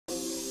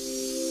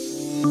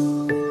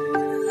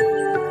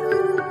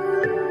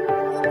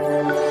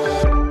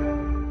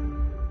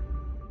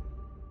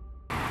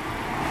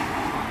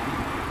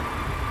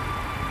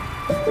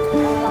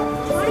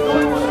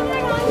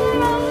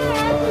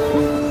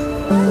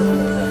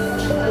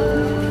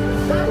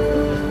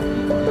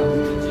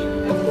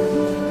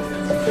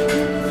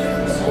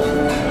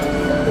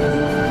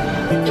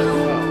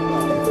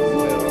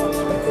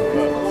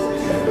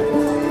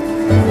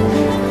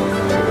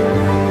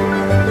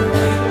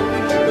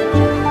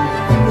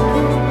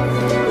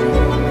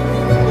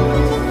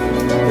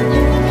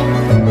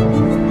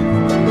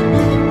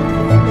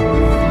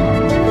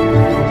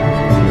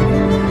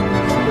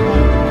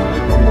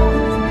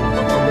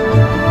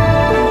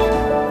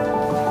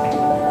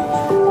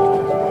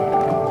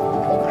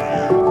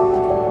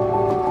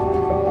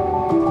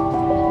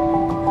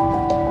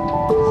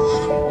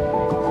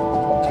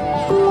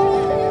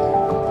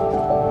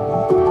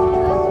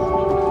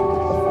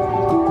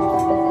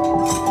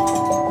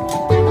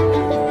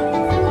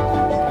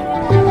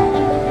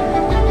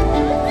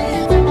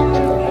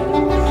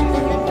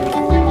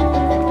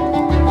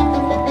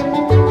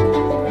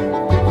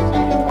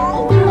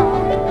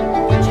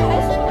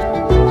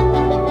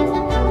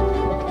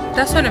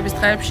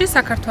დღეებში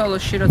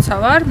საქართველოში როცა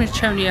ვარ,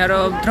 მირჩევნია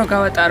რომ დრო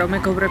გავატარო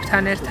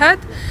მეგობრებთან ერთად.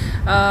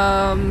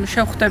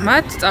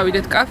 შევხვდემათ,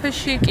 წავიდეთ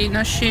კაფეში,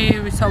 კინოში,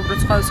 ვისაუბროთ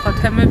სხვადასხვა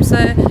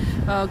თემებზე,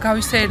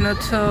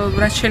 გავისეირნოთ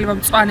რაც შეიძლება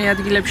მწვანე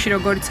ადგილებში,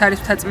 როგორიც არის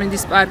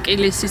მთაწმინდის პარკი,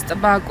 ლისის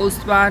ტბა, კუს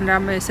ტბა, ან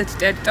რამე ესეთი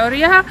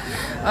ტერიტორია.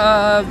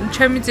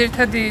 ჩემი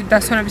ძირითადი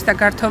დასვენების და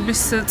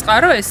გართობის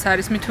წყარო ეს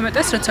არის, მით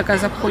უმეტეს, როცა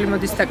გაზაფხული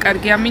მოდის და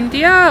კარგი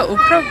ამინდია,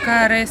 უფრო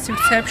გარე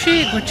სივრცეებში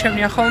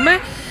გვირჩევნია ხოლმე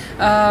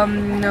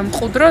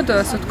მყუდროდ,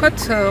 ასე ვთქვათ,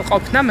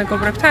 ყოფნა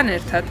მეგობრებთან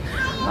ერთად.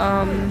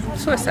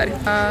 სულ ეს არის.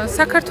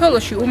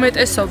 საქართველოში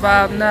უმეტესობა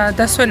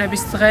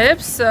დასვენების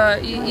დღეებს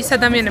ის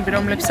ადამიანები,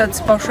 რომლებსაც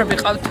ბავშვები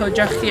ყავთ,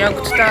 ოჯახი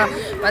აქვთ და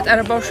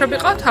პატარა ბავშვები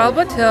ყავთ,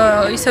 ალბათ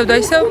ისევ და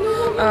ისევ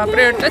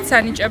პრიორიტეტს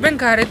ანიჭებენ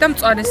გარე და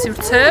მწვანე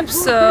სივრცეებს,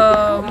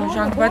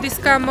 ჟანგბადის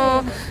გამო,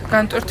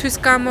 განტვირთვის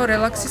გამო,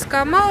 რელაქსის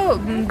გამო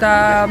და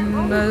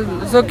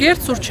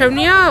ზოგიერთს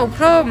ურჩევნია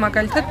უფრო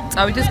მაგალითად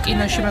წავიდეს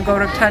კინოში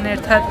მეგობრებთან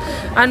ერთად,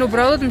 ან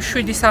უბრალოდ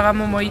მშვიდი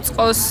საღამო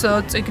მოიწყოს,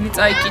 წიგნი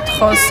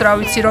წაიკითხოს, რა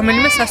ვიცი,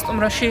 რომელიმე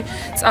სასტუმროში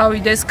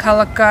წავიდეს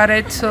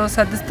ქალაქგარეთ,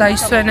 სადაც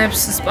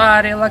დაისვენებს სპა,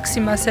 რელაქსი,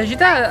 მასაჟი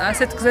და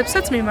ასეთ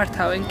გზებსაც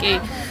მიმართავენ კი.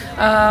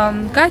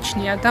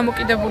 გაჩნია,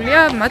 დამოკიდებულია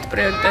მათ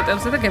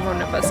პრიორიტეტებზე და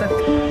გემოვნებაზე.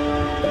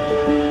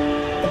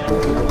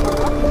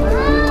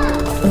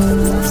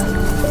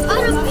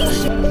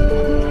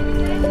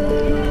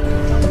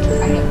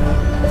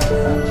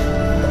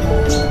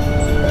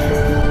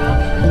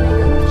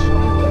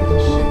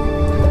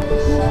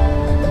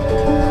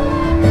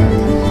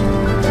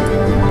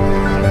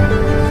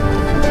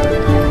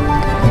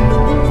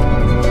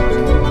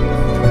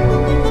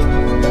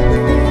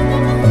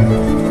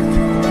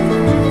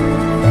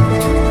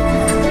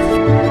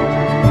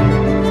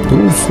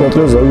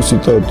 Смотря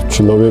зависит от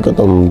человека,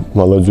 там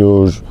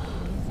молодежь,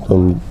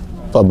 там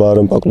по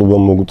барам, по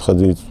клубам могут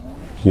ходить.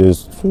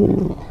 Есть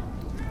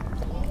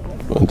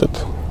этот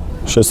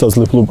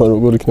шестнадцатый клуб,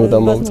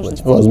 там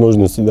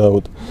возможности, да,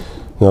 вот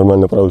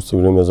нормально провести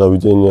время,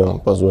 заведения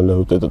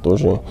позволяют это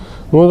тоже.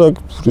 Ну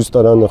так в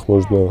ресторанах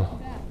можно,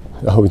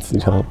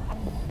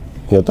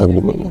 я так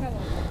думаю.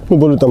 Ну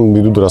более там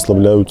идут,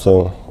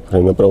 расслабляются,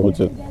 время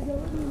проводят.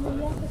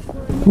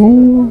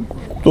 Ну,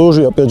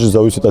 тоже опять же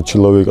зависит от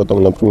человека,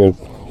 там, например.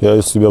 Я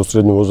себя в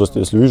среднем возрасте,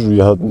 если вижу,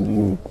 я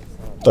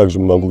также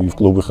могу и в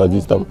клубы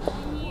ходить, там,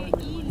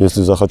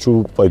 если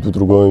захочу, пойду в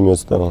другое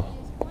место.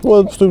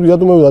 Вот, я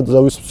думаю, это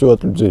зависит все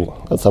от людей,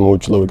 от самого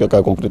человека,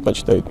 как он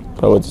предпочитает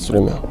проводить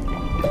время.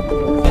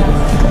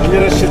 Они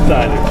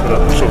рассчитали,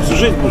 что всю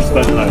жизнь будешь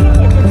вспоминать.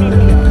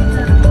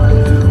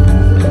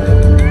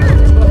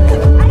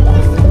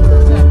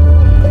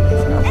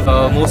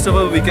 Most of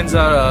our weekends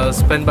are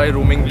spent by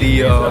roaming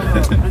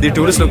the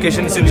tourist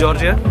locations in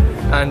Georgia,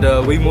 and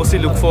we mostly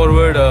look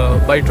forward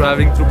by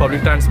traveling through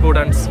public transport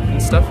and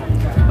stuff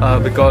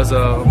because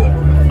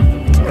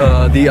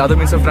the other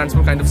means of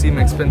transport kind of seem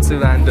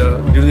expensive and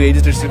due to the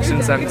age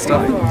restrictions and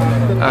stuff,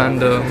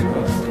 and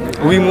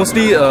we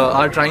mostly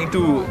are trying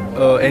to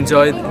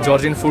enjoy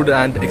Georgian food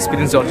and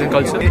experience Georgian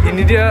culture. In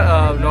India,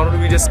 normally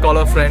we just call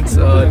our friends,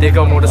 take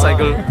our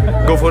motorcycle,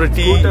 go for a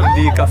tea in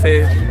the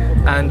cafe,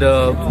 and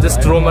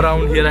just roam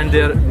around here and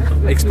there,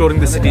 exploring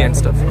the city and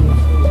stuff.